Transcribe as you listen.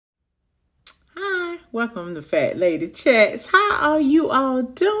Welcome to Fat Lady Chats. How are you all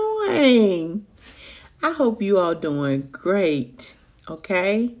doing? I hope you all doing great.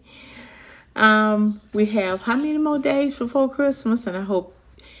 Okay. We have how many more days before Christmas, and I hope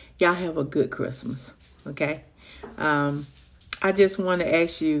y'all have a good Christmas. Okay. I just want to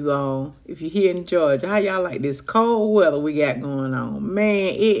ask you all, if you're here in Georgia, how y'all like this cold weather we got going on?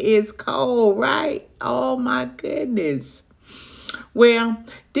 Man, it is cold, right? Oh my goodness. Well,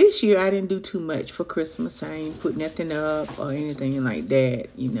 this year I didn't do too much for Christmas. I ain't put nothing up or anything like that.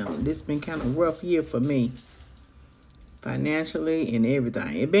 You know, this been kind of rough year for me, financially and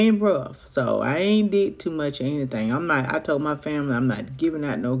everything. It been rough, so I ain't did too much of anything. I told my family I'm not giving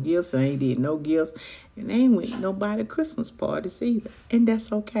out no gifts. I ain't did no gifts, and I ain't went to nobody Christmas parties either, and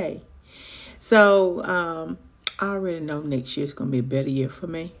that's okay. So I already know next year's gonna be a better year for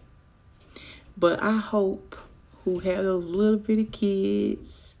me. But I hope who have those little bitty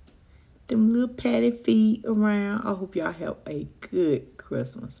kids, them little patty feet around, I hope y'all have a good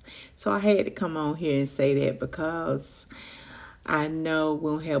Christmas. So I had to come on here and say that because I know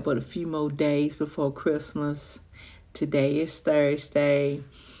we'll have but a few more days before Christmas. Today is Thursday.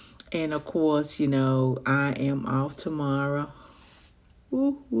 And of course, you know, I am off tomorrow.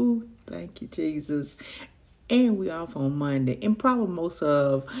 Woo, woo. Thank you, Jesus. And we off on Monday. And probably most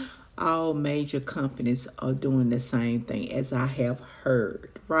of all major companies are doing the same thing, as I have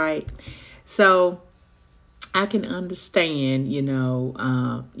heard, right? So I can understand,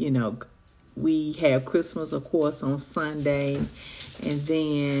 we have Christmas, of course, on Sunday, and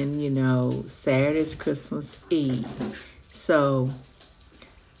then, Saturday's Christmas Eve. So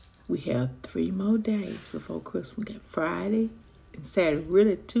we have 3 more days before Christmas. We got Friday and Saturday,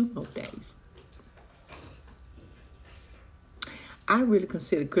 really 2 more days. I really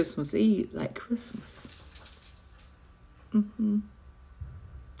consider Christmas Eve like Christmas.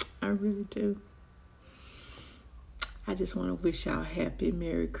 I really do. I just want to wish y'all happy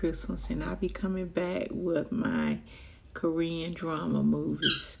Merry Christmas, and I'll be coming back with my Korean drama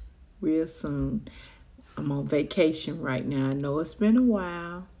movies real soon. I'm on vacation right now. I know it's been a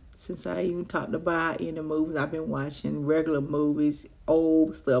while since I even talked about any movies. I've been watching regular movies,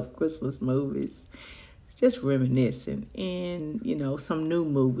 old stuff, Christmas movies. Just reminiscing, and some new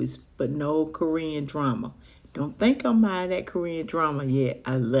movies, but no Korean drama. Don't think I'm out of that Korean drama yet.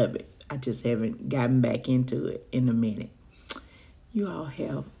 I love it. I just haven't gotten back into it in a minute. You all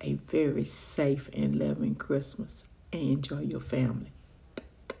have a very safe and loving Christmas and enjoy your family.